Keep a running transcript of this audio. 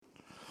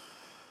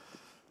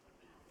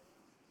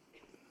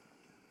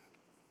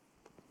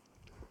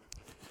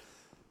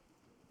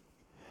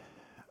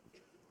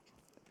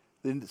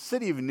The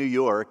city of New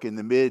York in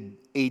the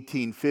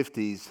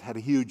mid-1850s had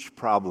a huge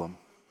problem.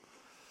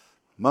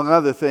 Among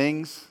other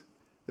things,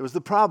 there was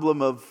the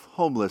problem of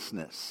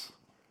homelessness.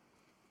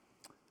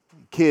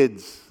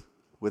 Kids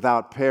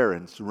without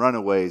parents,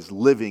 runaways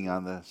living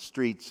on the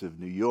streets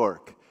of New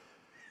York.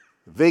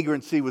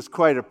 Vagrancy was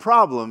quite a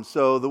problem,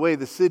 so the way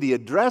the city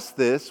addressed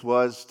this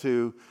was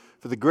to,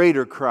 for the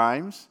greater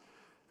crimes,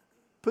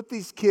 put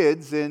these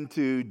kids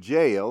into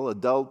jail,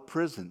 adult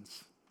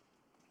prisons.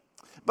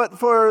 But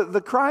for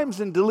the crimes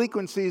and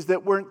delinquencies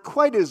that weren't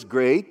quite as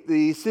great,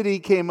 the city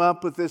came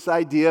up with this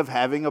idea of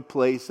having a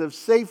place of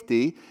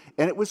safety,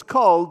 and it was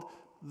called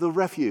the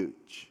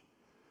refuge.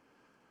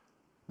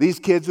 These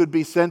kids would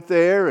be sent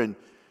there, and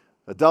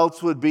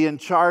adults would be in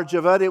charge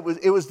of it.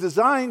 It was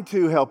designed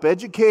to help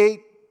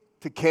educate,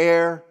 to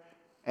care,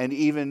 and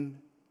even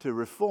to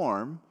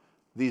reform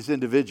these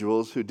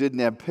individuals who didn't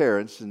have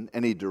parents in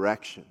any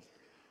direction.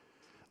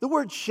 The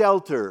word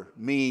shelter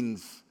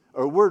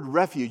word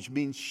refuge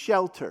means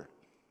shelter,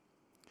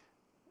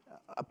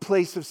 a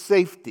place of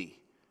safety,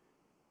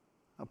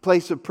 a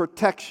place of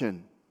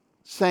protection,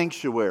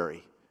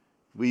 sanctuary.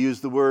 We use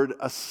the word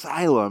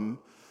asylum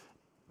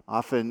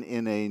often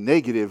in a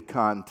negative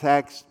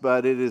context,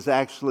 but it is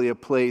actually a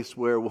place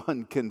where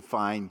one can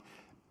find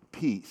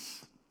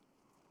peace.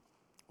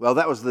 Well,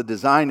 that was the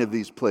design of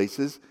these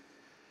places.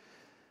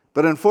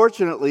 But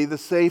unfortunately, the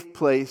safe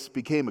place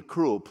became a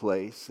cruel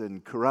place,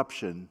 and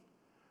corruption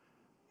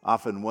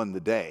often won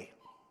the day.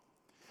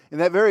 In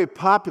that very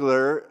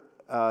popular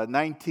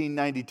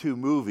 1992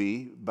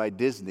 movie by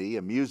Disney,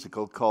 a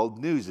musical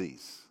called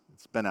Newsies.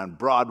 It's been on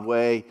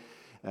Broadway.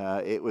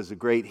 It was a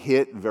great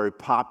hit and very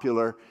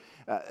popular.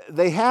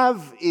 They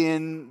have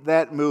in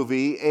that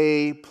movie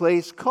a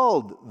place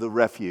called The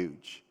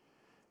Refuge.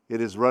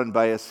 It is run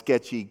by a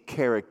sketchy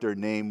character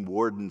named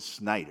Warden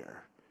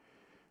Snyder.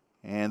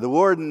 And the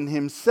warden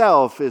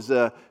himself is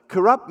a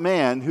corrupt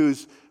man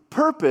whose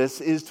purpose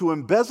is to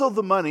embezzle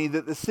the money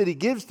that the city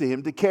gives to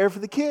him to care for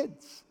the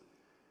kids.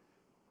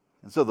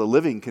 And so the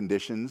living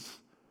conditions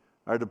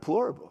are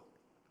deplorable.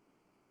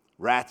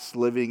 Rats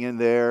living in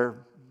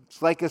there.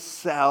 It's like a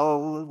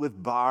cell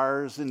with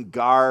bars and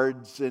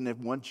guards, and if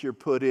once you're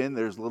put in,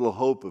 there's little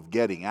hope of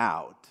getting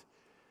out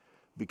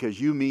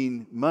because you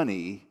mean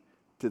money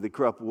to the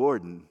corrupt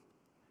warden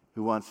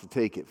who wants to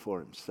take it for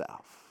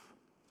himself.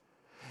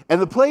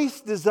 And the place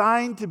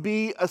designed to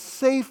be a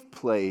safe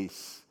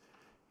place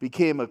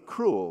became a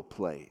cruel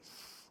place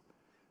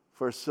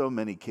for so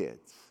many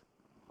kids.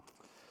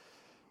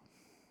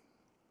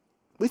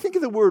 We think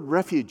of the word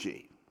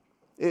refugee.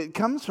 It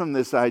comes from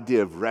this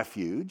idea of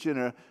refuge, and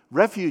a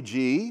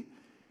refugee,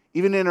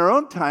 even in our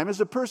own time, is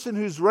a person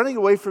who's running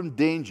away from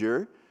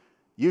danger,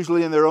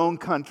 usually in their own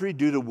country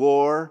due to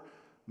war,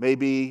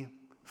 maybe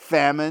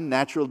famine,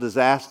 natural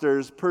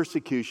disasters,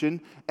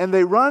 persecution, and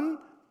they run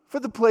for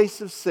the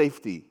place of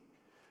safety.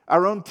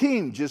 Our own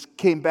team just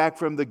came back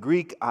from the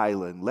Greek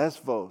island,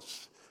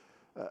 Lesbos,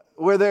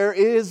 where there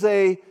is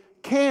a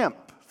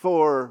camp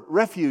for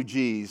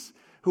refugees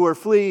who are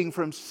fleeing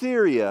from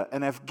Syria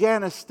and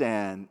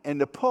Afghanistan and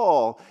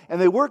Nepal,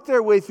 and they work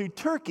their way through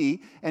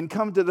Turkey and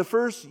come to the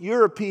first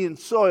European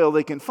soil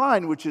they can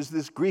find, which is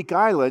this Greek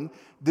island,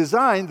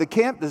 the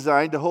camp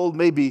designed to hold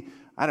maybe,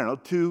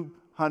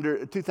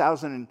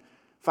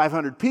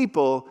 2,500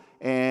 people,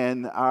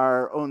 and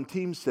our own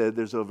team said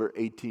there's over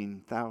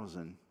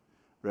 18,000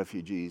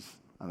 refugees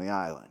on the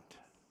island.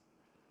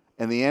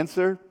 And the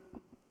answer?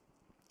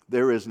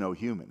 There is no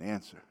human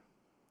answer.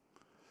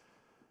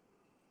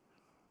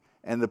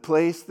 And the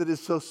place that is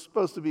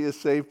supposed to be a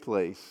safe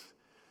place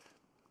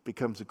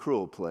becomes a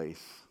cruel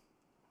place,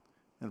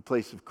 and a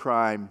place of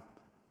crime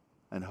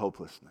and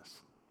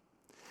hopelessness.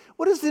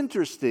 What is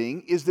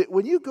interesting is that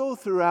when you go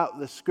throughout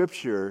the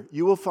Scripture,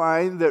 you will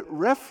find that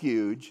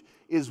refuge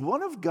is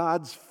one of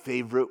God's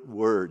favorite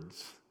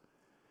words.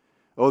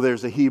 Oh,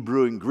 there's a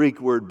Hebrew and Greek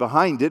word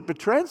behind it, but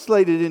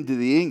translated into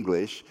the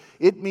English,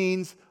 it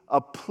means a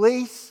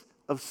place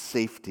of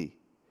safety.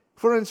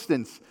 For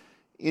instance,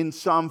 in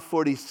Psalm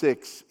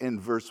 46 and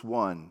verse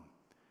 1,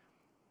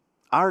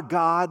 our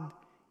God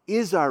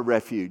is our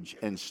refuge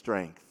and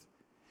strength.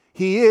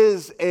 He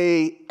is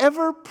an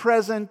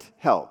ever-present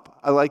help.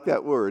 I like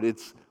that word.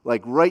 It's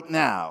like right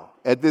now,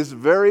 at this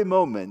very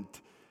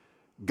moment,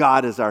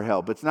 God is our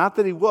help. It's not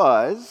that He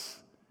was.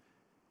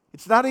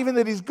 It's not even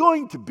that He's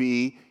going to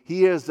be.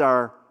 He is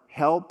our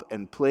help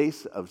and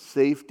place of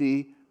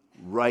safety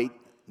right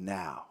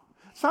now.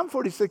 Psalm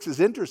 46 is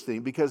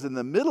interesting because in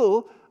the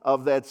middle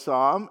of that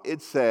psalm,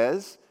 it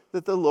says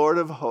that the Lord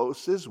of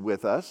hosts is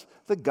with us.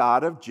 The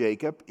God of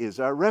Jacob is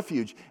our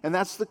refuge. And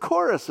that's the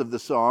chorus of the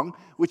song,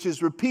 which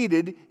is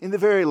repeated in the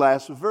very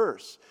last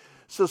verse.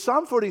 So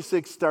Psalm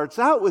 46 starts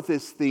out with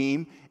this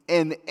theme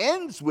and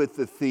ends with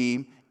the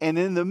theme. And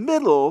in the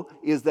middle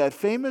is that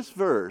famous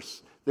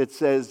verse that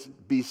says,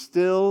 "Be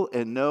still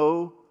and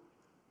know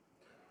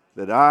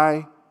that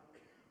I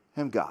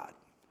am God."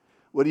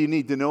 What do you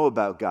need to know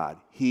about God?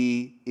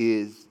 He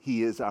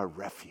is our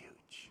refuge.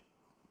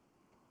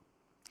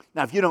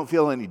 Now, if you don't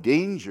feel any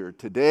danger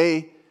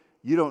today,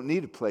 you don't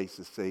need a place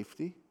of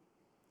safety.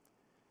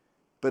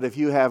 But if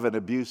you have an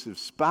abusive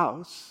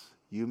spouse,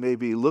 you may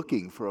be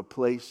looking for a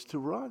place to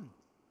run.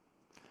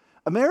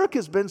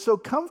 America's been so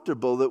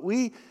comfortable that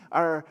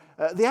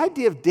the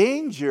idea of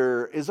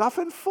danger is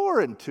often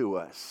foreign to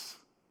us.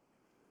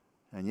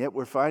 And yet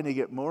we're finding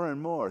it more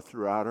and more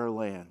throughout our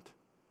land.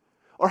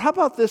 Or how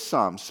about this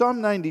psalm? Psalm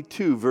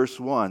 92, verse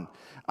 1.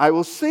 I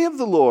will say of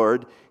the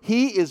Lord,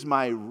 He is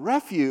my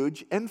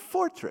refuge and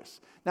fortress.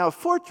 Now, a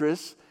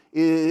fortress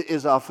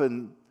is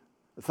often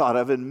thought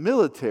of in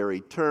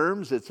military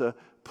terms. It's a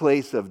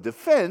place of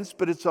defense,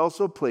 but it's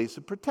also a place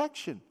of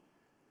protection.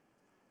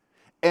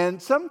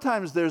 And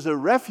sometimes there's a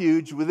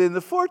refuge within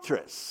the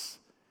fortress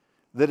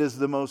that is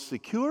the most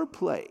secure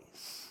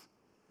place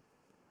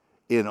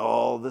in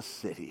all the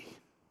city.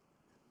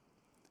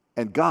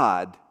 And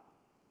God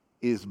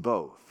is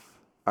both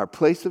our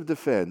place of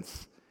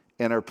defense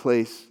and our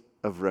place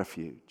of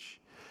refuge.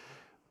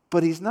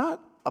 But He's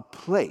not a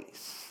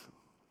place.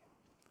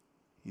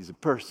 He's a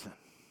person.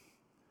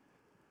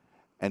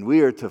 And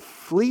we are to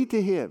flee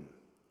to Him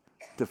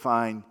to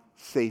find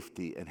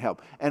safety and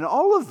help. And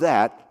all of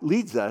that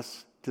leads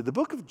us to the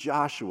book of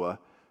Joshua,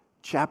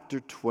 chapter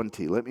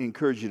 20. Let me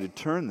encourage you to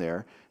turn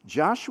there.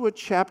 Joshua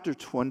chapter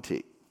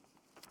 20.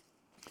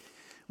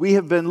 We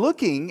have been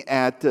looking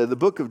at the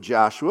book of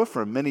Joshua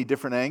from many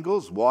different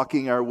angles,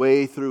 walking our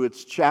way through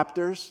its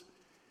chapters.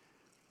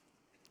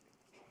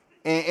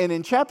 And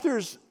in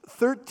chapters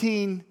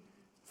 13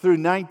 through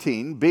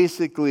 19,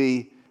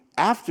 basically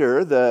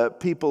after the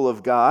people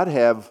of God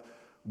have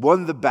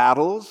won the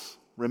battles.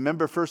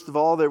 Remember, first of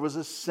all, there was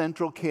a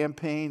central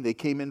campaign. They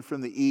came in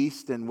from the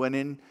east and went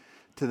in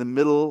to the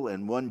middle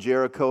and won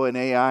Jericho and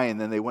Ai, and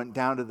then they went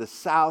down to the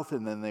south,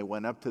 and then they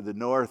went up to the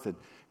north and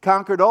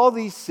conquered all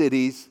these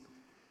cities.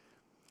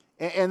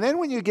 And then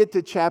when you get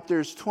to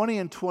chapters 20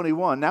 and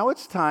 21, now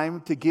it's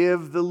time to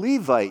give the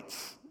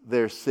Levites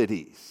their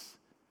cities.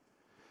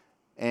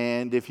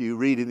 And if you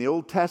read in the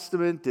Old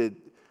Testament, it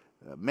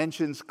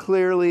mentions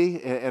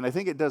clearly, and I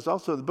think it does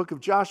also in the book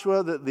of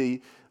Joshua, that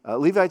the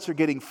Levites are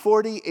getting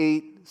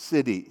 48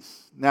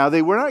 cities. Now,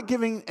 they were not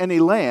giving any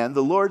land,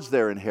 the Lord's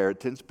their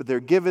inheritance, but they're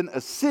given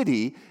a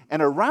city,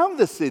 and around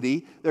the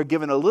city, they're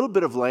given a little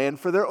bit of land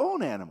for their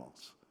own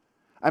animals.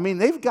 I mean,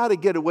 they've got to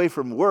get away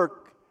from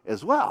work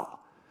as well.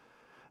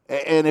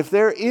 And if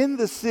they're in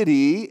the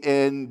city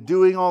and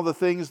doing all the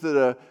things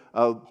that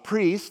a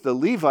priest, a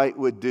Levite,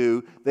 would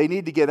do, they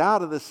need to get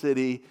out of the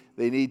city.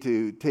 They need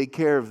to take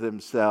care of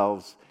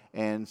themselves.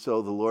 And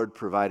so the Lord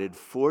provided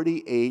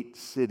 48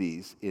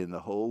 cities in the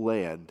whole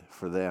land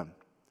for them.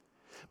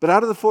 But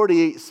out of the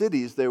 48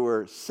 cities, there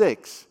were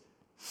 6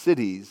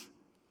 cities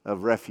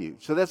of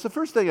refuge. So that's the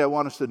first thing I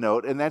want us to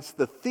note, and that's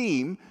the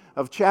theme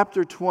of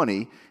chapter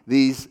 20,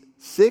 these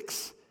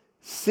 6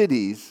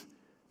 cities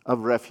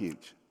of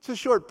refuge. It's a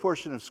short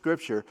portion of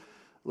Scripture.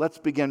 Let's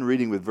begin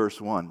reading with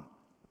verse 1.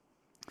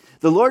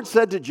 The Lord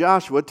said to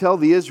Joshua, tell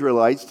the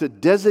Israelites to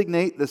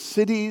designate the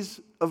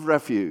cities of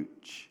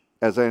refuge,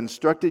 as I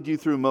instructed you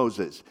through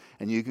Moses.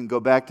 And you can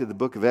go back to the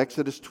book of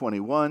Exodus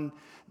 21,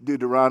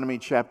 Deuteronomy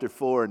chapter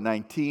 4 and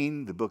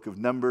 19, the book of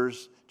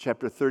Numbers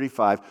chapter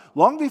 35.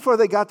 Long before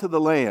they got to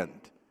the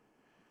land,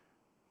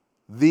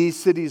 these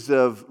cities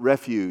of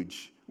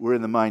refuge were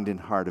in the mind and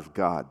heart of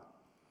God.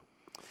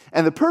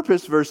 And the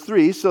purpose, verse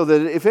 3, so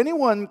that if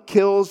anyone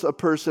kills a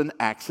person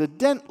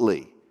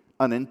accidentally,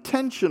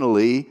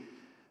 unintentionally,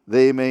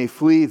 they may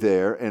flee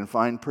there and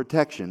find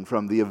protection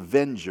from the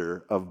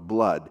avenger of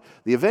blood.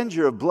 The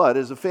avenger of blood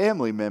is a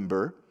family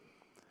member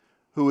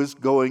who is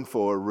going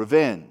for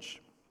revenge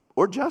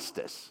or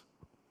justice.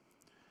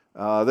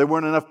 There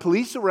weren't enough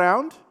police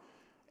around,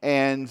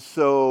 and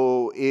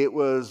so it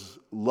was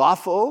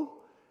lawful.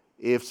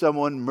 If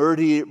someone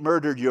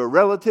murdered your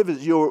relative,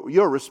 it's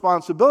your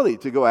responsibility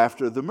to go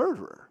after the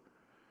murderer.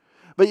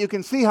 But you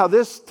can see how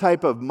this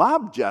type of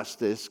mob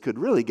justice could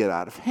really get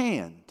out of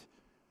hand.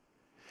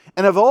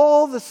 And of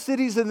all the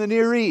cities in the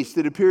Near East,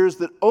 it appears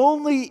that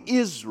only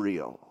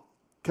Israel,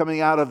 coming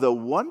out of the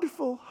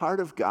wonderful heart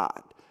of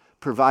God,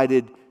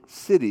 provided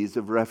cities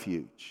of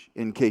refuge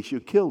in case you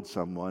killed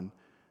someone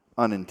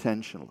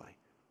unintentionally.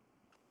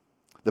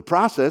 The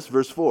process,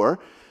 verse 4,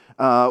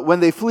 when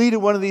they flee to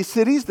one of these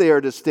cities, they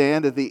are to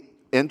stand at the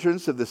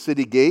entrance of the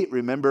city gate.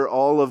 Remember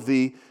all of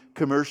the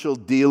commercial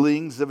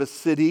dealings of a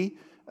city.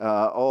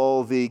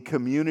 All the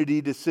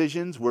community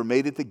decisions were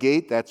made at the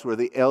gate. That's where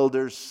the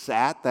elders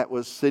sat. That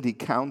was city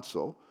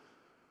council.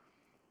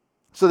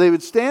 So they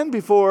would stand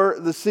before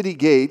the city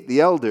gate, the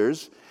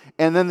elders,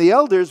 and then the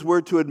elders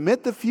were to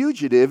admit the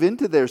fugitive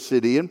into their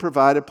city and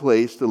provide a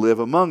place to live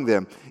among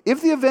them.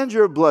 If the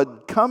avenger of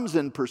blood comes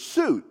in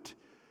pursuit,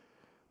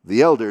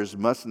 the elders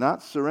must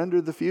not surrender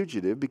the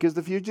fugitive because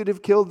the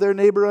fugitive killed their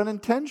neighbor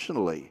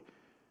unintentionally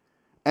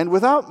and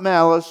without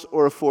malice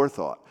or a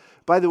forethought.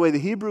 By the way, the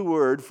Hebrew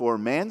word for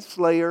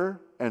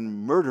manslayer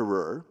and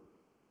murderer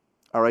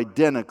are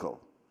identical.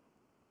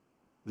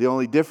 The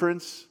only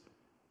difference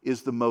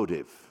is the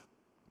motive.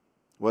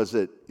 Was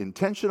it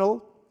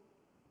intentional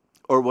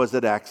or was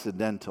it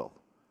accidental?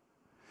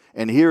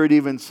 And here it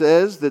even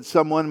says that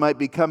someone might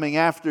be coming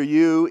after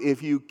you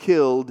if you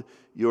killed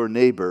your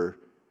neighbor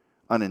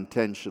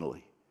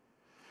unintentionally.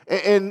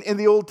 And in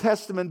the Old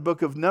Testament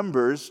book of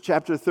Numbers,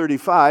 chapter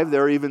 35,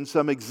 there are even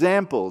some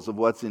examples of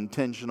what's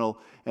intentional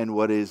and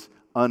what is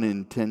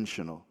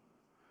unintentional.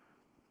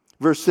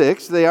 Verse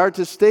 6, they are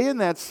to stay in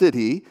that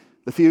city,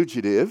 the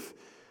fugitive,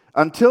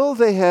 until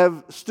they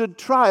have stood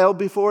trial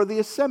before the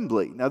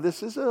assembly. Now,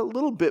 this is a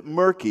little bit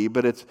murky,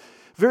 but it's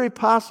very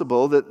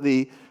possible that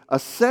the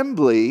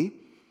assembly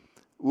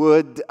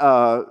would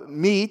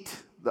meet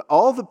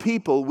all the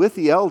people with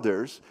the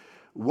elders.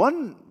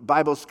 One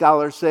Bible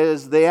scholar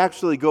says they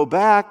actually go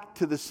back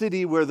to the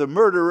city where the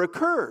murder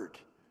occurred,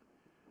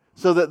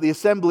 so that the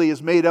assembly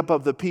is made up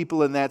of the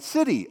people in that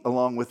city,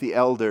 along with the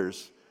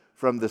elders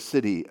from the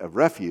city of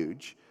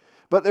refuge.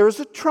 But there is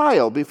a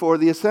trial before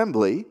the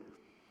assembly.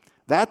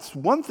 That's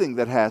one thing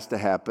that has to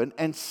happen.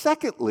 And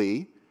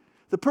secondly,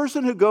 the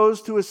person who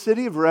goes to a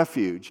city of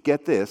refuge,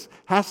 get this,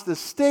 has to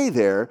stay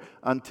there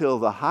until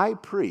the high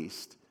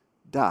priest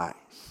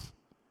dies,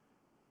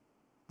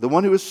 the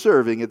one who is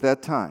serving at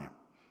that time.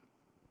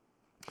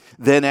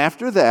 Then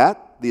after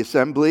that, the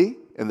assembly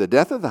and the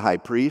death of the high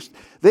priest,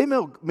 they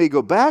may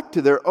go back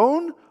to their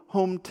own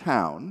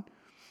hometown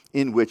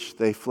in which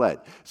they fled.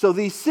 So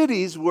these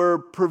cities were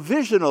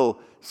provisional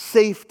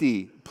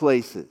safety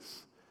places.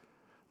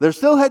 There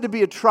still had to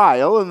be a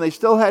trial, and they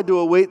still had to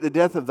await the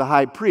death of the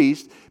high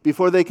priest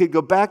before they could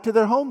go back to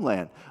their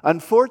homeland.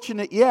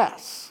 Unfortunate,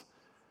 yes.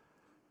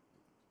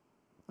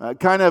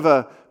 Kind of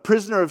a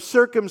prisoner of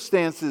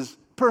circumstances,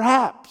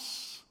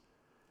 perhaps.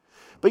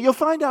 But you'll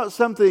find out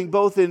something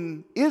both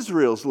in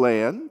Israel's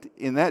land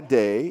in that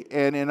day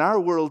and in our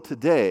world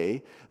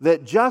today,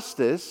 that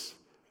justice,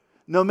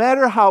 no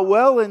matter how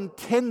well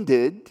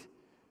intended,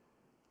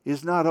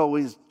 is not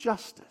always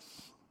justice.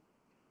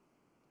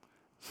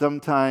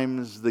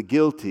 Sometimes the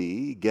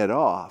guilty get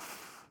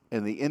off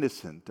and the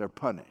innocent are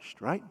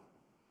punished, right?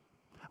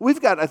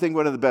 We've got, I think,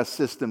 one of the best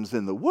systems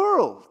in the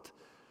world,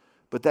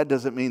 but that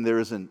doesn't mean there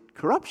isn't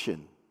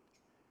corruption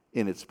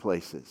in its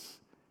places.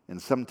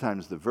 And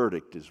sometimes the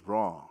verdict is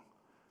wrong.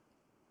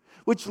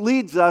 Which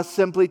leads us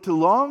simply to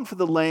long for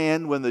the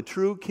land when the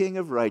true King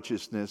of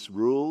righteousness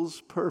rules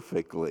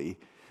perfectly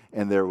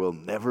and there will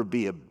never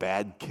be a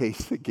bad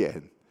case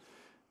again.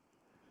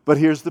 But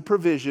here's the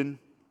provision.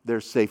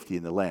 There's safety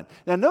in the land.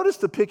 Now notice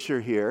the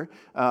picture here,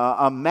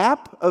 a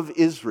map of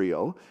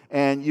Israel,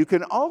 and you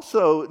can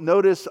also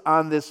notice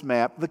on this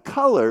map the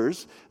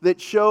colors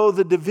that show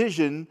the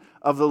division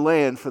of the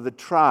land for the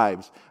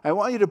tribes. I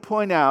want you to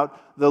point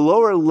out the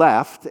lower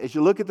left, as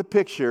you look at the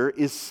picture,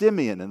 is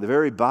Simeon in the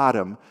very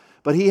bottom,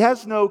 but he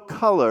has no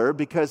color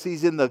because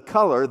he's in the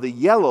color, the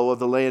yellow of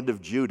the land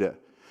of Judah.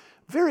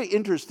 Very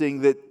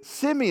interesting that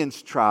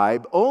Simeon's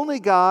tribe only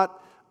got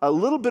a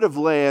little bit of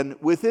land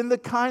within the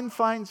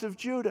confines of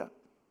Judah.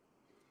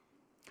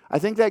 I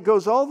think that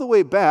goes all the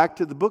way back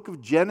to the book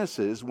of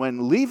Genesis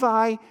when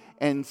Levi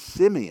and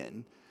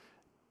Simeon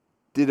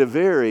did a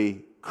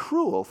very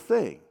cruel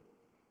thing.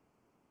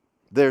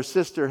 Their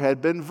sister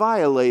had been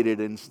violated.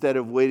 Instead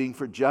of waiting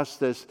for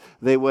justice,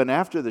 they went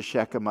after the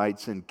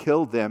Shechemites and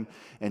killed them,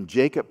 and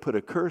Jacob put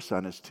a curse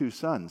on his two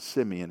sons,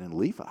 Simeon and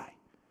Levi.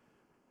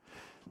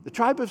 The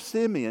tribe of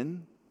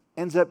Simeon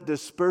ends up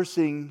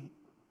dispersing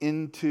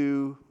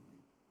into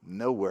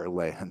nowhere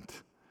land.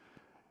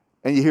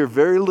 And you hear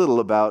very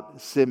little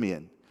about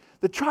Simeon.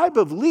 The tribe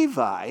of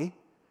Levi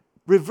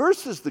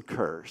reverses the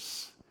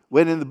curse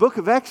when in the book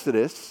of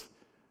Exodus,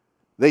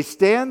 they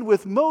stand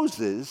with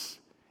Moses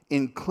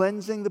in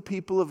cleansing the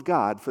people of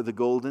God for the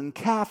golden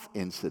calf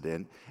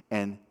incident,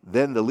 and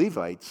then the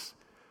Levites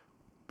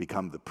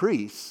become the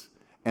priests,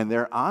 and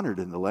they're honored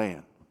in the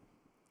land.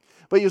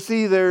 But you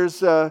see,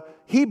 there's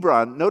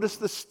Hebron. Notice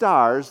the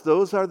stars.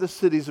 Those are the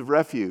cities of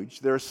refuge.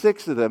 There are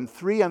 6 of them,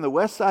 3 on the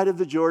west side of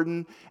the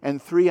Jordan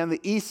and 3 on the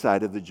east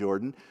side of the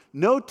Jordan.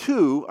 No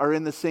 2 are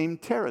in the same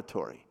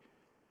territory.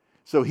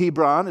 So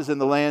Hebron is in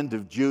the land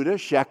of Judah,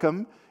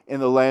 Shechem in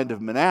the land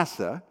of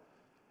Manasseh,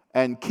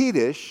 and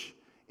Kedesh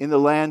in the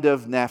land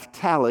of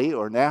Naphtali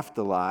or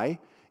Naphtali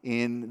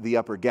in the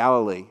upper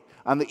Galilee.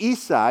 On the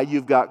east side,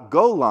 you've got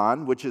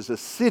Golan, which is a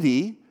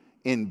city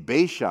in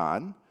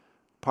Bashan,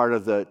 part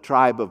of the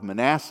tribe of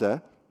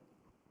Manasseh.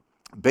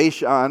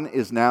 Bashan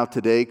is now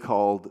today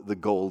called the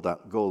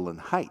Golan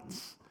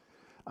Heights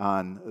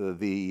on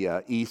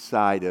the east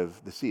side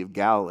of the Sea of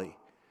Galilee.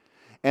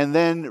 And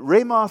then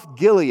Ramoth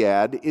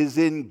Gilead is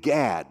in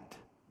Gad,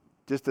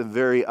 just the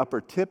very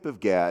upper tip of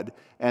Gad.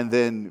 And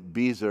then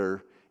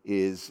Bezer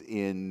is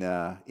in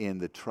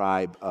the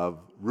tribe of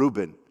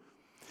Reuben.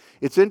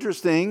 It's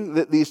interesting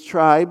that these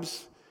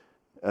tribes,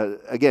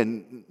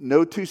 again,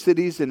 no 2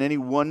 cities in any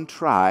one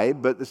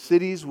tribe, but the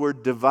cities were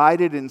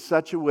divided in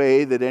such a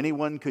way that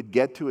anyone could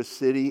get to a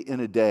city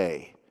in a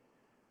day.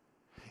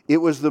 It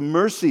was the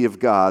mercy of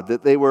God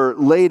that they were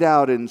laid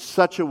out in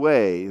such a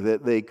way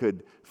that they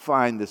could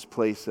find this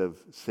place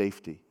of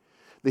safety.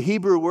 The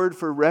Hebrew word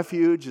for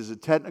refuge is a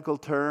technical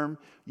term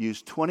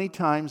used 20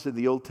 times in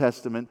the Old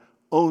Testament,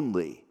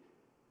 only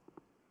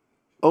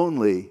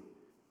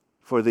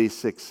for these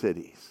 6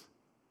 cities.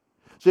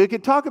 So you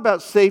could talk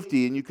about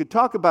safety and you could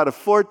talk about a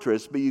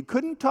fortress, but you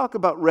couldn't talk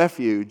about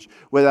refuge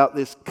without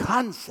this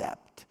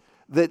concept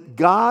that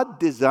God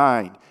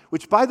designed,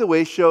 which, by the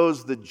way,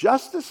 shows the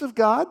justice of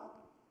God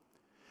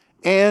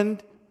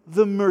and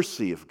the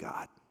mercy of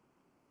God.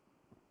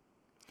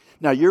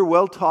 Now, you're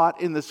well taught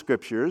in the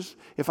Scriptures.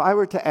 If I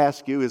were to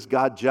ask you, is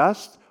God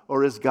just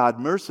or is God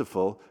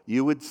merciful?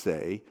 You would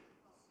say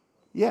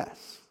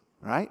yes,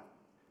 right?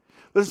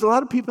 But there's a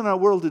lot of people in our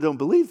world who don't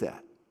believe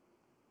that.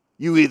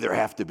 You either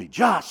have to be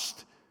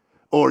just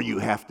or you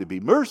have to be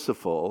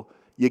merciful.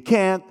 You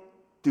can't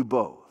do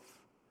both.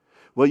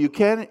 Well, you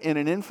can in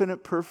an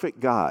infinite, perfect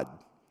God,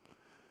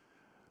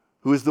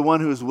 who is the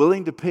one who is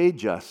willing to pay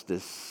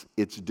justice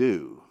its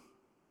due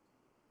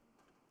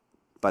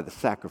by the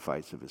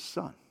sacrifice of his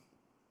Son.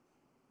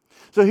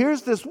 So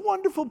here's this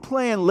wonderful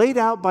plan laid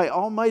out by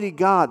Almighty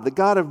God, the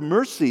God of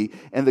mercy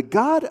and the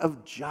God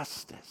of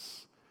justice.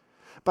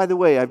 By the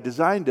way, I've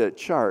designed a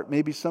chart.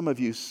 Maybe some of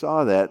you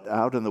saw that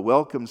out in the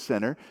Welcome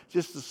Center.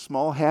 Just a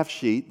small half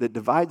sheet that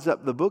divides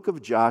up the book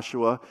of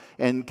Joshua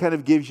and kind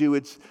of gives you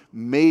its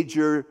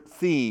major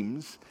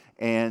themes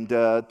and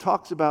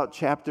talks about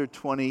chapter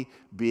 20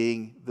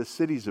 being the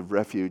cities of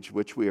refuge,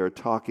 which we are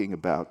talking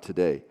about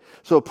today.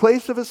 So a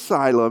place of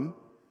asylum,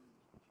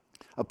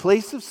 a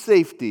place of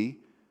safety,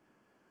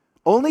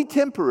 only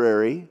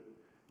temporary.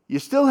 You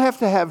still have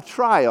to have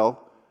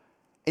trial,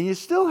 and you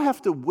still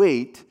have to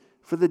wait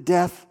for the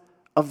death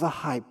of the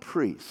high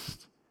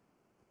priest.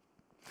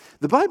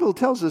 The Bible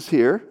tells us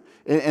here,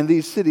 and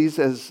these cities,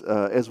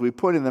 as we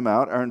pointed them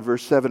out, are in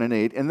verse 7 and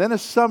 8, and then a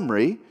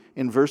summary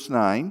in verse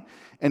 9.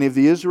 Any of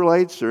the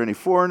Israelites or any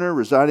foreigner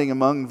residing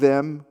among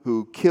them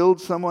who killed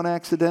someone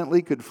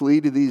accidentally could flee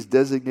to these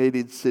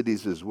designated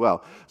cities as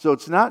well. So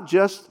it's not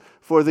just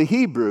for the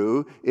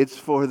Hebrew, it's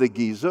for the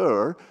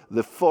Gezer,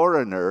 the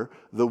foreigner,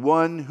 the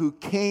one who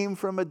came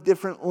from a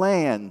different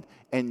land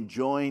and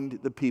joined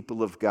the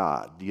people of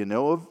God. Do you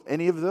know of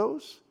any of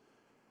those?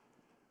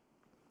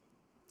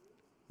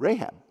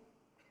 Rahab,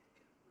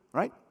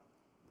 right,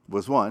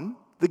 was one.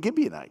 The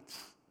Gibeonites.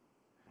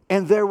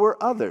 And there were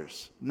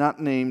others not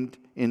named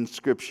in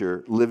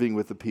Scripture living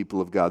with the people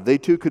of God. They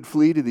too could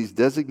flee to these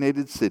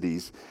designated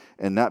cities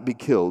and not be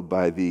killed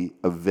by the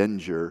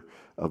avenger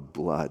of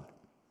blood.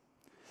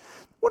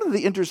 One of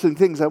the interesting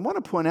things I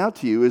want to point out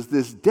to you is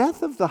this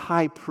death of the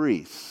high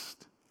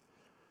priest.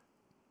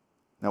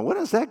 Now, when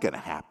is that going to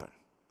happen?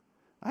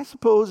 I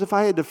suppose if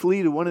I had to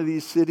flee to one of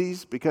these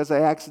cities because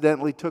I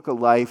accidentally took a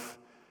life,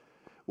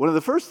 one of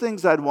the first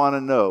things I'd want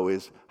to know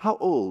is, how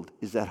old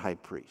is that high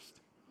priest?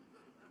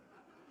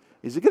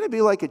 Is it going to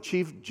be like a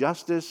chief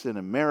justice in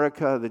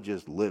America that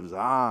just lives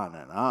on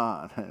and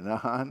on and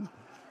on?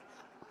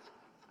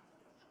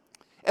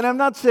 And I'm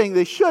not saying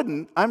they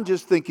shouldn't. I'm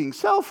just thinking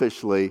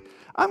selfishly,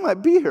 I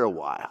might be here a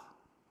while.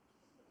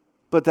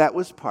 But that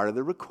was part of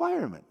the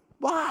requirement.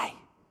 Why?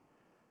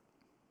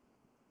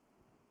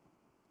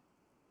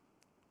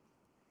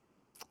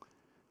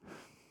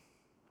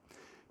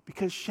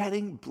 Because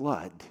shedding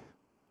blood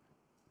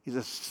is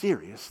a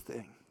serious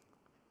thing,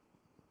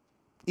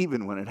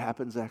 even when it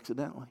happens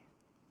accidentally.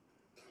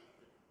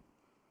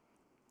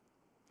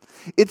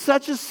 It's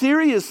such a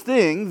serious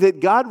thing that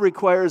God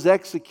requires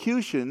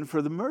execution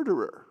for the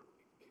murderer.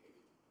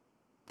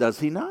 Does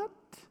he not?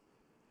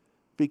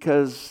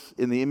 Because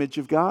in the image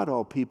of God,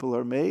 all people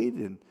are made,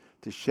 and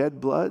to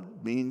shed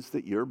blood means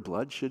that your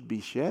blood should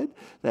be shed.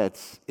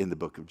 That's in the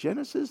book of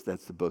Genesis.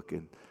 That's the book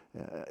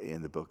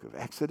in the book of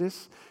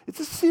Exodus.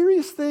 It's a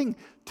serious thing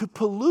to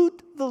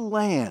pollute the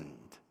land,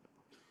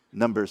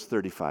 Numbers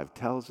 35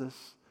 tells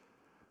us,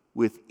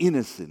 with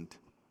innocent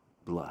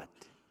blood.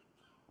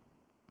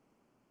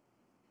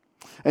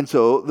 And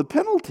so the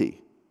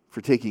penalty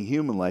for taking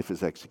human life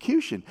is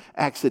execution.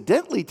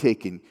 Accidentally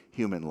taking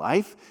human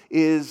life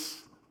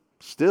is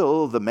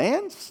still the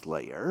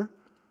manslayer.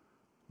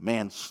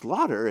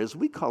 Manslaughter, as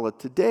we call it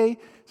today,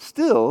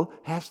 still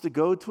has to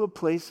go to a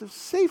place of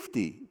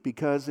safety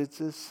because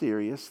it's a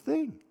serious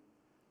thing.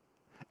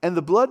 And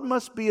the blood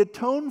must be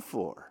atoned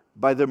for.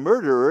 By the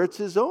murderer, it's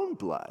his own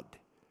blood.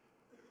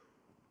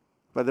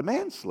 By the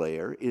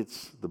manslayer,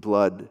 it's the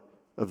blood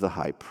of the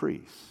high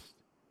priest.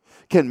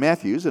 Ken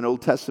Matthews, an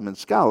Old Testament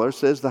scholar,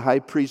 says the high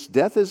priest's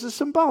death is a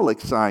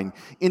symbolic sign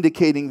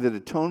indicating that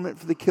atonement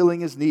for the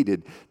killing is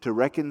needed to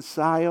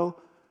reconcile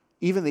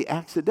even the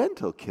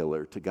accidental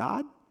killer to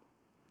God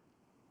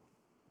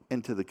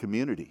and to the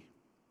community.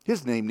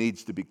 His name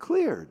needs to be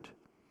cleared.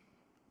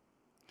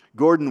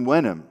 Gordon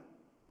Wenham,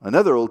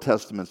 another Old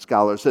Testament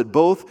scholar, said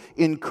both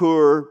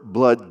incur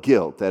blood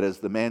guilt, that is,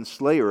 the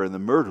manslayer and the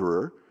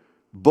murderer,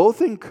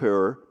 both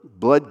incur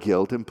blood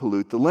guilt and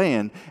pollute the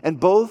land, and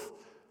both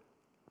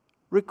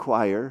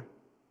require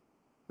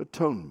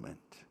atonement.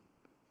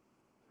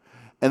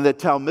 And the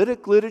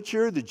Talmudic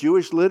literature, the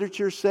Jewish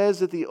literature, says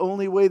that the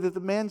only way that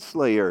the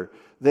manslayer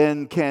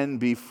then can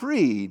be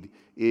freed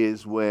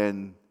is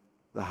when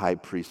the high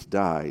priest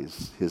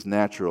dies. His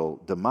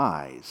natural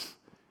demise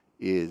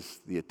is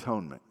the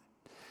atonement.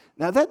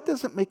 Now, that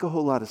doesn't make a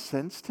whole lot of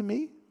sense to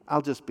me.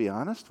 I'll just be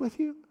honest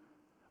with you.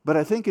 But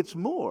I think it's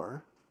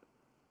more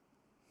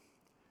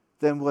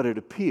than what it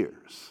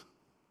appears.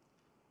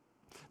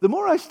 The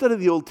more I study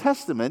the Old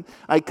Testament,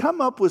 I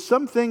come up with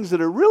some things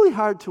that are really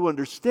hard to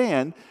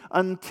understand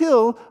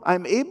until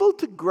I'm able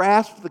to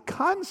grasp the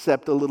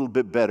concept a little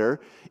bit better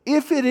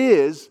if it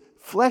is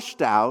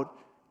fleshed out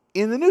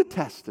in the New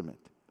Testament.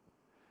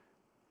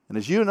 And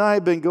as you and I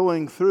have been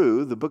going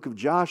through the book of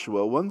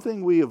Joshua, one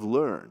thing we have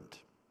learned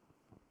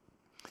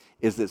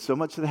is that so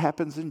much that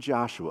happens in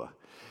Joshua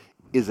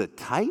is a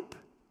type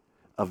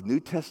of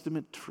New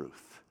Testament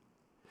truth.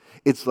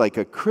 It's like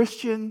a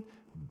Christian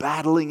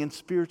battling in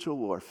spiritual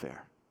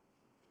warfare.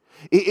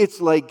 It's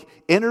like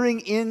entering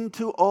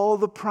into all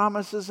the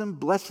promises and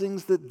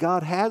blessings that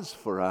God has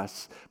for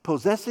us,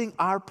 possessing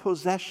our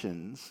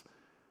possessions,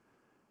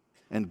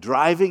 and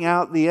driving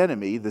out the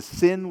enemy, the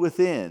sin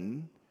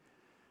within,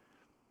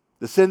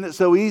 the sin that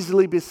so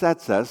easily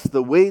besets us,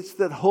 the weights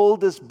that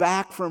hold us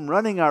back from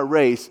running our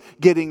race,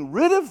 getting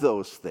rid of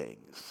those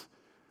things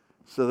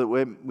so that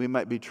we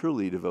might be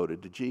truly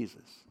devoted to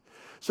Jesus.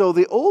 So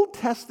the Old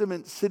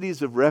Testament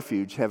cities of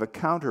refuge have a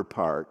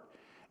counterpart,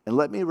 and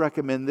let me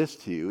recommend this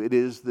to you. It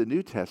is the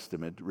New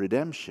Testament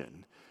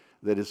redemption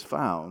that is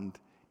found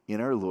in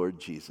our Lord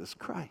Jesus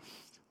Christ.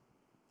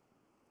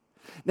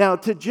 Now,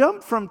 to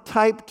jump from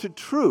type to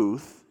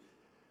truth,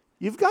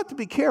 you've got to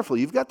be careful.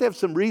 You've got to have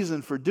some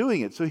reason for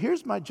doing it. So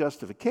here's my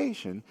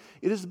justification.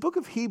 It is the book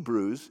of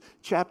Hebrews,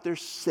 chapter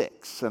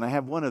 6. And I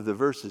have one of the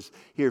verses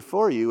here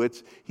for you.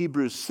 It's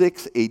Hebrews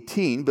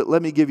 6:18, but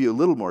let me give you a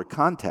little more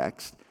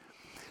context.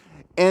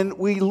 And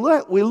we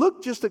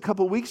looked just a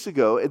couple weeks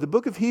ago at the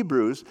book of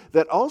Hebrews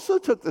that also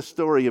took the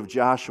story of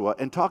Joshua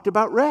and talked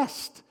about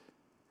rest.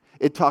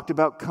 It talked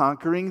about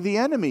conquering the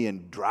enemy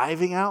and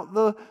driving out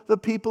the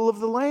people of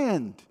the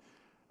land.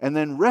 And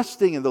then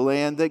resting in the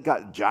land that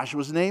got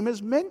Joshua's name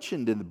is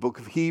mentioned in the book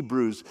of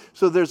Hebrews.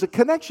 So there's a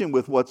connection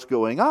with what's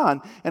going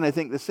on. And I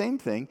think the same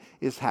thing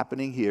is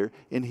happening here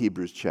in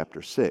Hebrews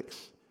chapter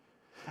 6.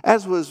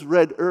 As was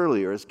read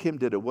earlier, as Kim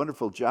did a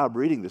wonderful job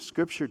reading the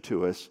scripture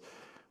to us,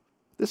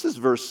 this is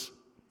verse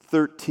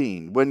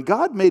 13. When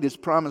God made his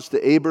promise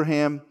to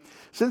Abraham,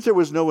 since there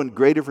was no one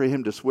greater for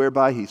him to swear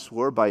by, he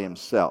swore by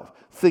himself.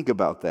 Think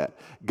about that.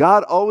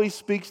 God always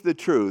speaks the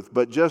truth,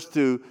 but just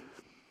to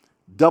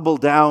double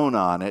down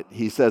on it,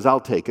 he says,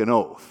 I'll take an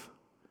oath.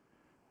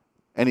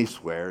 And he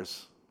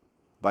swears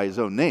by his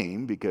own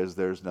name because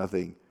there's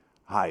nothing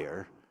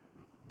higher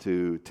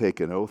to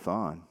take an oath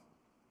on.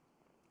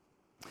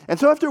 And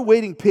so after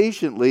waiting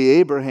patiently,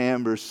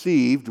 Abraham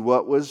received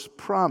what was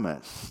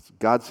promised.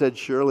 God said,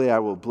 surely I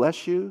will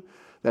bless you.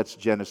 That's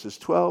Genesis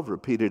 12,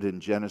 repeated in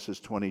Genesis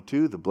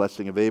 22, the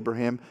blessing of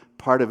Abraham.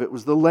 Part of it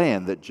was the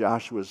land that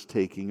Joshua was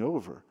taking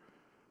over.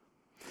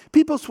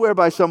 People swear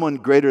by someone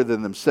greater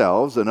than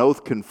themselves. An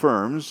oath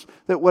confirms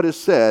that what is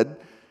said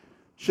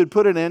should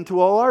put an end to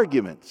all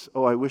arguments.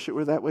 Oh, I wish it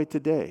were that way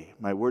today.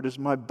 My word is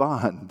my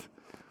bond.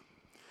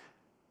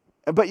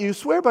 But you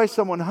swear by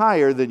someone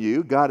higher than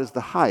you. God is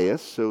the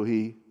highest, so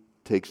he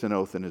takes an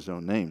oath in his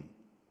own name.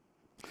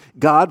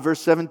 God, verse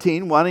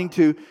 17, wanting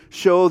to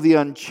show the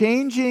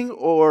unchanging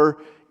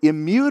or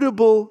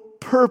immutable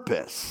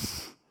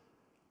purpose,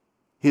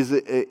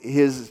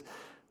 his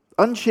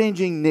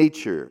unchanging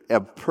nature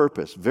of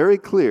purpose, very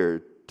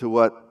clear to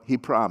what he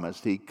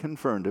promised, he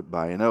confirmed it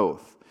by an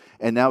oath.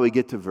 And now we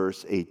get to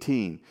verse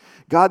 18.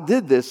 God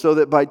did this so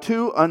that by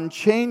two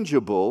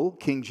unchangeable,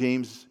 King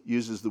James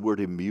uses the word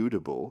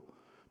immutable,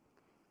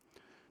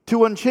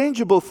 two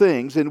unchangeable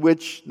things in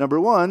which, number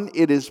one,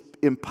 it is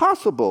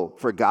impossible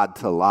for God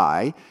to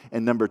lie,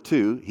 and number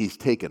two, he's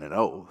taken an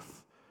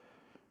oath.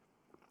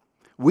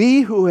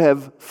 We who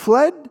have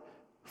fled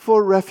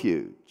for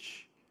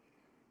refuge,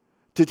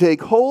 to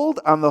take hold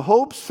on the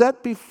hope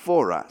set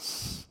before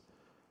us,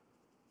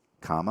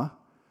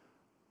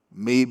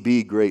 may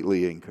be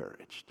greatly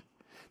encouraged.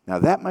 Now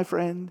that, my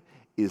friend,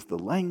 is the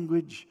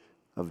language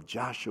of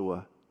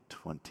Joshua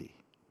 20.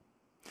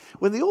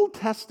 When the Old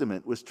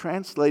Testament was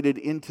translated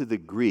into the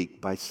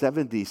Greek by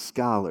 70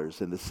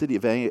 scholars in the city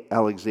of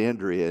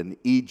Alexandria in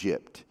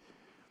Egypt,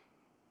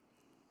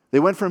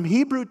 they went from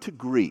Hebrew to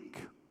Greek.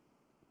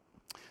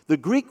 The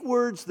Greek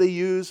words they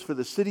use for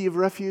the city of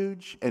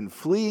refuge and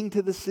fleeing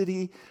to the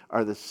city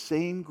are the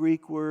same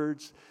Greek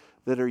words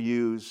that are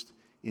used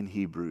in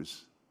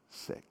Hebrews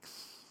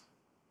 6.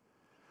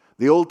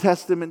 The Old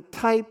Testament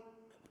type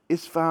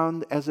is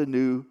found as a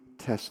New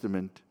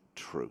Testament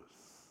truth.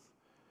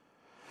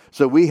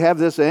 So we have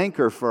this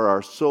anchor for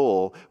our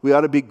soul. We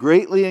ought to be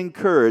greatly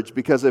encouraged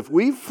because if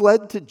we've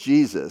fled to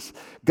Jesus,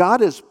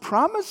 God has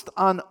promised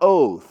on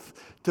oath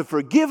to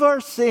forgive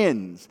our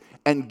sins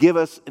and give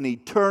us an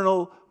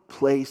eternal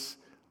place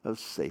of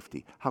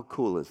safety. How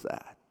cool is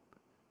that?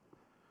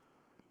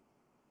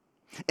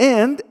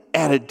 And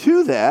added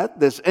to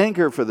that, this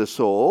anchor for the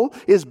soul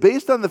is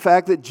based on the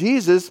fact that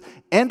Jesus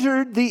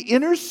entered the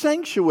inner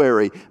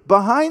sanctuary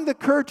behind the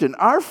curtain,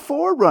 our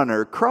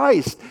forerunner,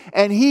 Christ,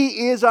 and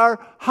he is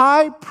our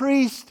high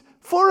priest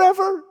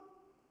forever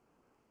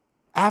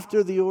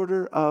after the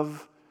order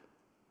of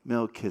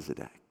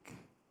Melchizedek.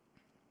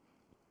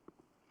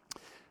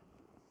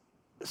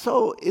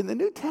 So in the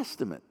New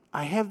Testament,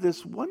 I have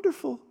this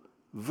wonderful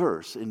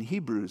verse in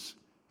Hebrews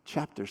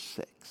chapter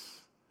 6,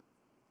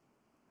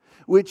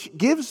 which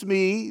gives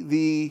me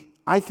the,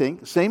 I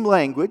think, same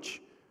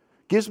language,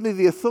 gives me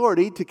the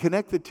authority to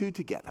connect the two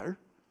together.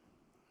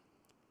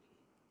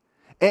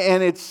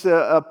 And it's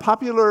a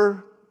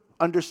popular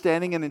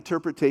understanding and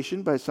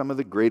interpretation by some of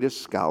the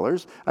greatest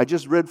scholars. I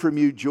just read from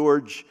you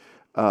George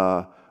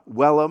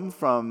Wellum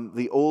from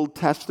the Old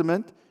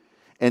Testament.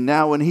 And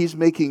now when he's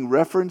making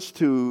reference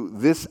to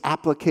this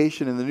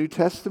application in the New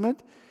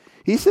Testament,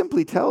 he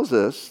simply tells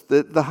us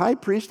that the high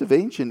priest of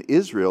ancient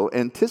Israel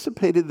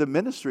anticipated the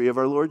ministry of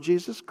our Lord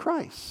Jesus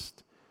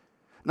Christ.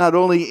 Not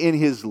only in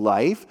his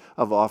life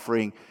of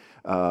offering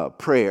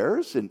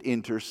prayers and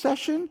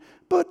intercession,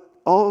 but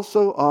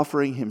also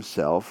offering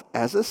himself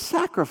as a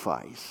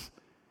sacrifice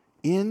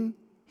in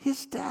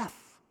his death.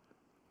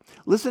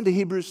 Listen to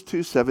Hebrews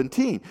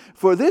 2:17.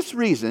 For this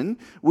reason,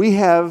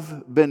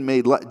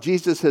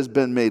 Jesus has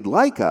been made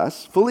like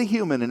us, fully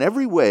human in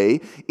every way,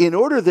 in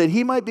order that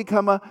he might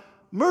become a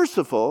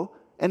merciful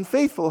and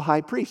faithful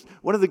high priest.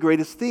 One of the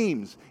greatest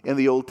themes in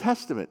the Old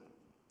Testament.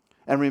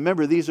 And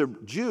remember, these are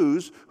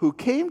Jews who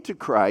came to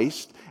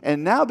Christ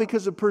and now,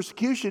 because of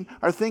persecution,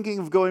 are thinking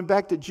of going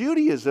back to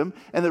Judaism.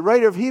 And the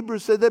writer of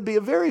Hebrews said that'd be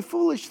a very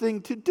foolish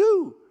thing to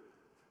do.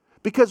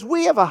 Because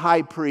we have a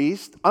high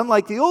priest,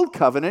 unlike the Old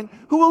Covenant,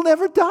 who will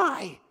never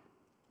die.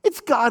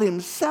 It's God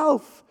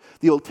himself.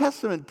 The Old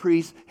Testament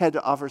priests had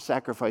to offer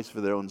sacrifice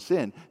for their own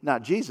sin.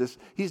 Not Jesus.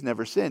 He's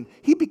never sinned.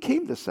 He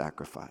became the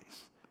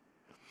sacrifice.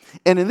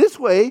 And in this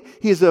way,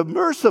 he is a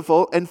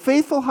merciful and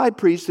faithful high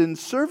priest in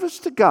service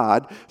to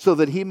God so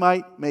that he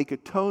might make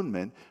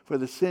atonement for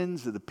the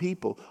sins of the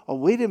people. Oh,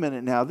 wait a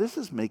minute now. This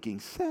is making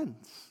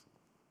sense.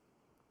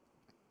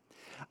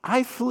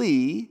 I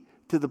flee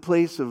to the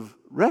place of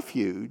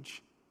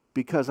refuge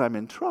because I'm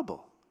in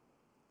trouble.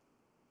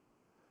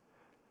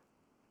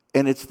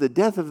 And it's the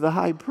death of the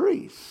high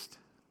priest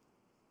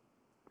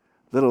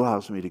that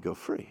allows me to go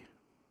free.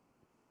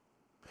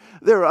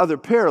 There are other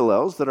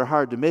parallels that are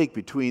hard to make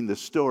between the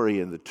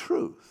story and the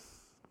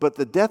truth. But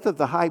the death of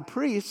the high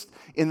priest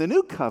in the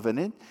new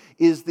covenant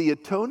is the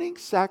atoning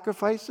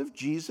sacrifice of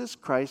Jesus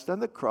Christ on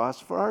the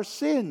cross for our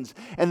sins.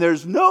 And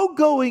there's no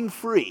going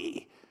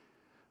free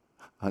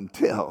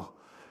until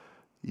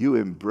you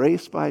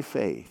embrace by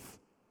faith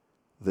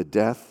the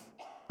death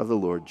of the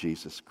Lord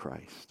Jesus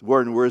Christ.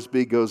 Warren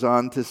Wiersbe goes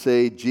on to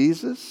say,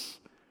 Jesus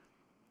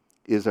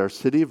is our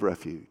city of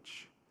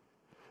refuge.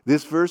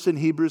 This verse in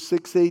Hebrews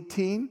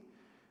 6:18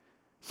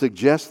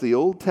 suggests the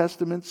Old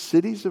Testament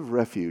cities of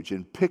refuge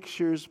and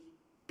pictures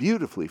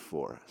beautifully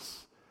for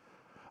us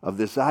of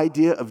this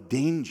idea of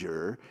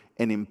danger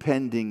and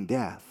impending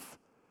death,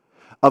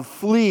 of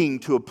fleeing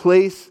to a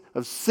place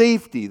of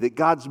safety that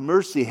God's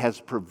mercy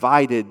has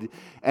provided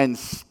and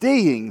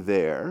staying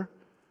there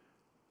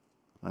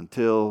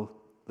until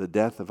the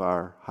death of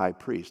our high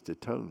priest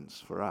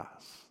atones for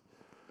us.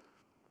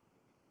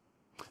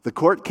 The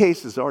court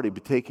case has already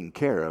been taken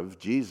care of.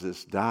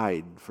 Jesus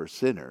died for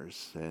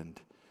sinners, and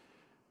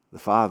the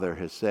Father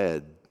has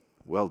said,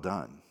 well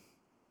done.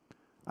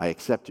 I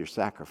accept your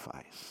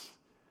sacrifice.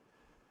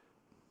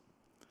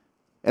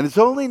 And it's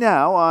only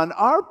now on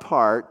our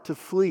part to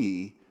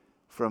flee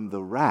from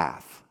the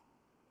wrath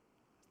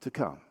to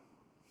come.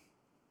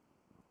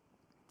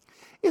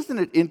 Isn't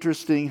it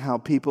interesting how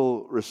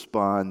people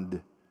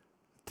respond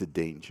to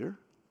danger?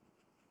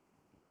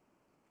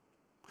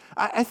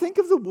 I think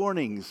of the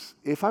warnings,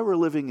 if I were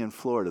living in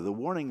Florida, the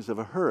warnings of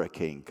a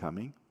hurricane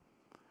coming.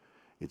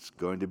 It's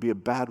going to be a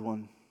bad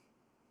one.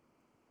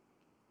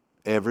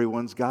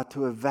 Everyone's got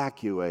to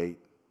evacuate,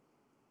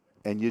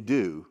 and you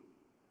do,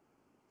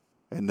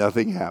 and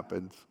nothing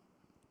happens.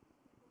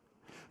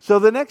 So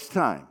the next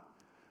time,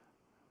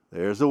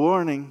 there's a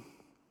warning.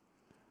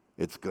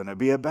 It's going to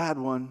be a bad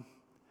one.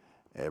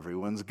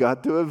 Everyone's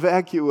got to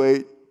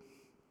evacuate.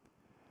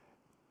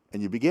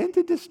 And you begin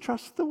to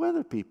distrust the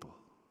weather people,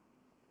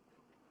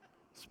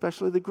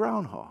 especially the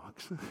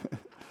groundhogs.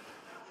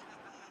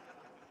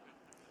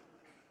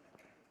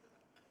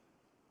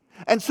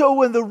 And so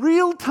when the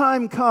real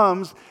time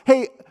comes,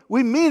 hey,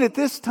 we mean it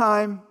this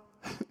time.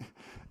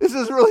 This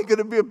is really going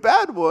to be a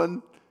bad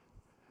one.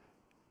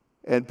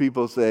 And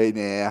people say,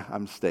 nah,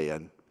 I'm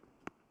staying.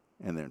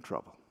 And they're in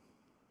trouble.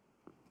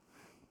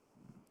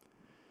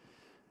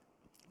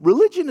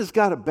 Religion has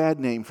got a bad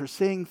name for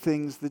saying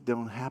things that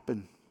don't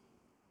happen.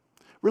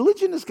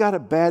 Religion has got a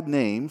bad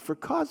name for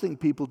causing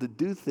people to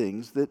do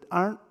things that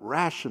aren't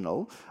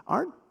rational,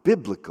 aren't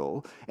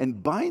biblical,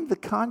 and bind the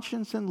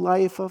conscience and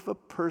life of a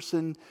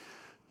person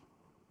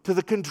to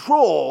the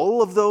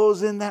control of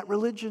those in that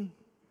religion.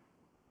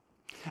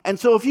 And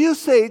so if you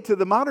say to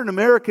the modern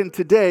American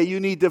today, you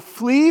need to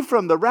flee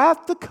from the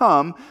wrath to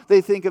come,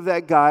 they think of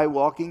that guy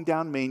walking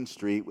down Main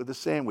Street with a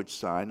sandwich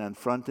sign on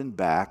front and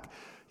back,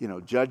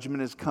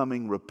 judgment is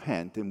coming,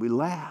 repent, and we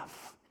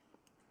laugh.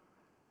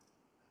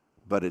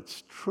 But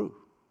it's true.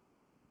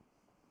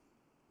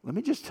 Let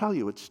me just tell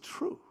you, it's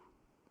true.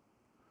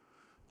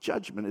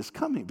 Judgment is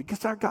coming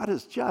because our God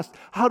is just.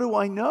 How do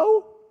I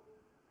know?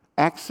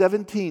 Acts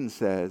 17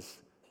 says,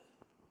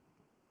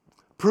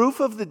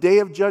 proof of the day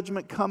of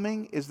judgment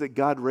coming is that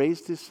God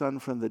raised his Son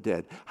from the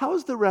dead. How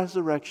is the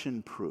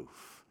resurrection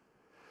proof?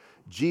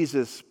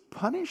 Jesus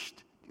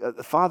punished,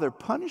 the Father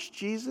punished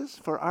Jesus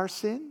for our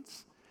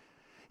sins.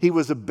 He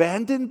was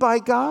abandoned by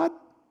God.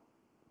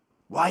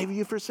 Why have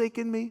you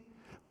forsaken me?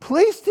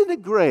 Placed in a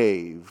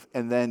grave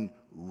and then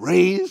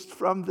raised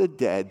from the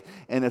dead.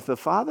 And if the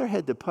Father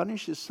had to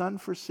punish his Son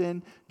for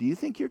sin, do you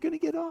think you're going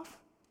to get off?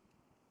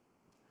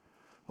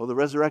 Well, the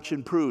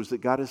resurrection proves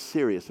that God is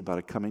serious about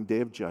a coming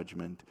day of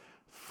judgment.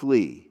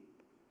 Flee.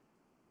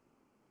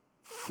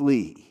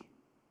 Flee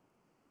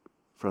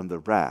from the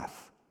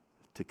wrath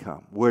to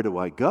come. Where do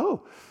I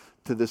go?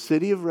 To the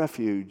city of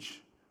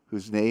refuge,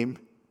 whose name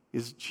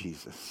is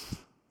Jesus.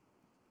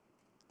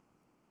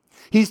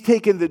 He's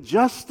taken the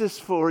justice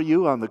for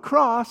you on the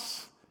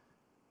cross,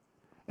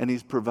 and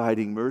he's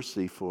providing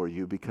mercy for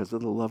you because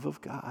of the love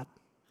of God.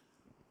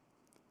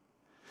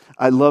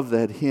 I love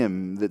that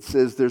hymn that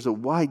says there's a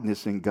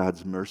wideness in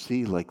God's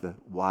mercy, like the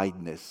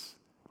wideness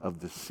of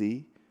the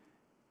sea.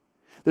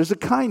 There's a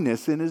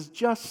kindness in his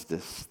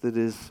justice that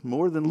is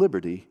more than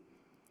liberty.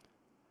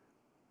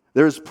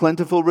 There is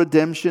plentiful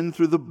redemption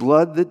through the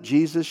blood that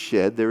Jesus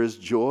shed. There is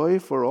joy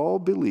for all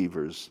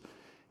believers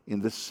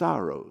in the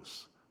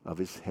sorrows of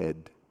his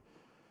head.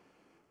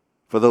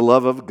 For the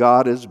love of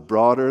God is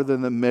broader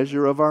than the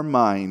measure of our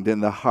mind,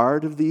 and the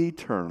heart of the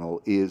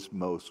eternal is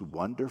most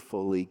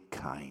wonderfully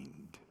kind.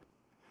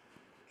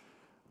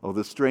 Oh,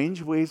 the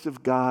strange ways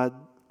of God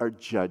are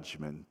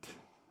judgment,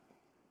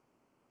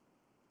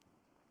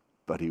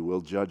 but he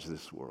will judge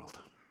this world.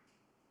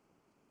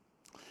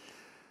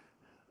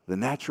 The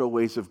natural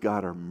ways of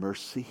God are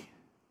mercy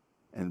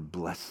and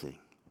blessing,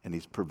 and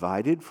he's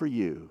provided for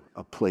you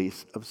a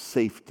place of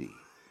safety,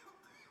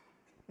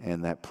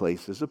 and that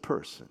place is a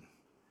person,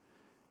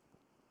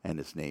 and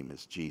his name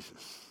is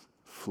Jesus.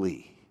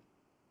 Flee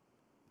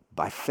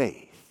by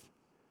faith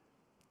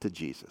to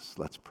Jesus.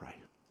 Let's pray.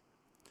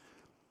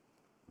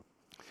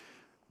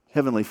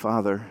 Heavenly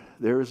Father,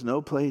 there is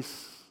no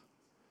place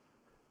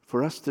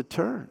for us to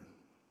turn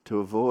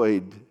to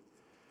avoid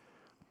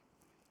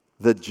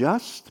the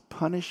just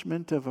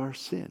punishment of our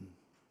sin,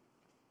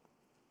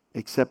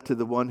 except to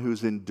the one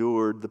who's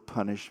endured the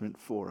punishment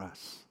for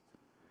us.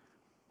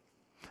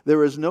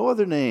 There is no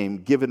other name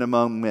given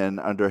among men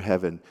under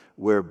heaven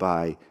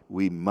whereby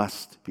we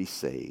must be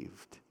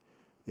saved,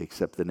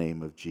 except the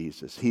name of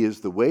Jesus. He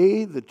is the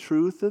way, the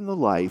truth, and the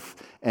life,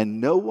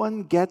 and no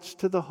one gets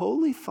to the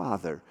Holy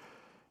Father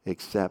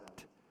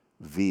except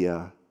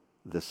via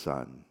the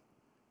Son,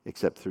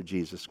 except through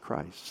Jesus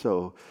Christ.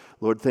 So,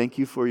 Lord, thank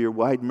you for your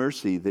wide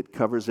mercy that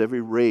covers every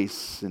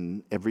race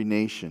and every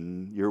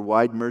nation, your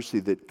wide mercy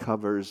that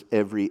covers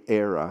every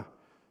era,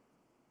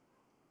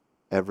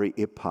 every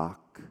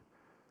epoch,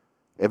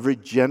 every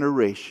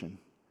generation,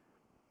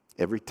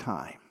 every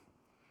time.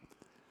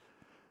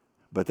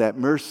 But that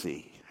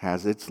mercy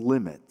has its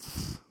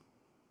limits,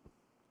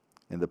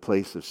 and the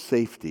place of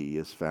safety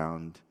is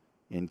found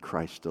in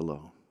Christ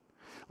alone.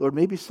 Lord,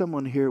 maybe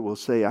someone here will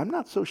say, I'm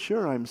not so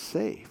sure I'm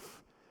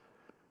safe.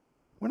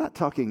 We're not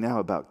talking now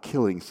about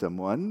killing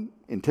someone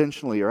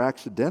intentionally or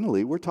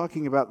accidentally. We're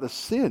talking about the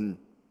sin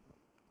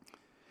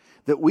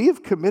that we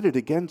have committed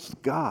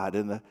against God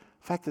and the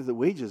fact that the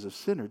wages of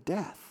sin are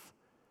death.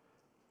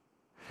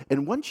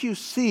 And once you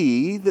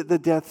see that the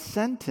death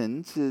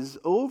sentence is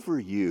over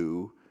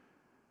you,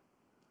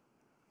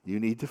 you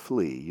need to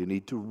flee. You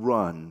need to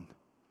run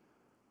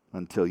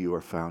until you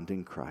are found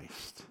in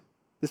Christ.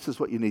 This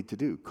is what you need to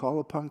do. Call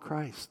upon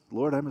Christ.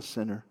 Lord, I'm a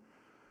sinner.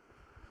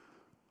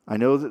 I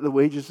know that the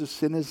wages of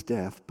sin is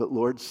death, but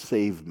Lord,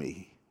 save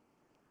me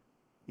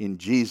in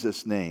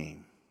Jesus'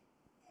 name.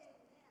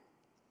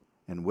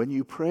 And when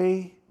you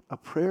pray a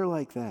prayer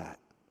like that,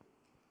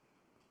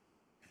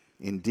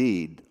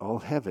 indeed, all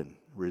heaven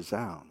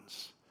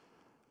resounds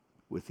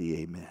with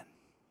the amen.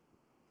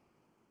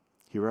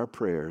 Hear our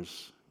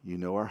prayers. You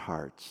know our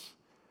hearts.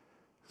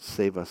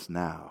 Save us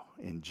now.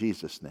 In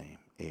Jesus' name,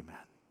 amen.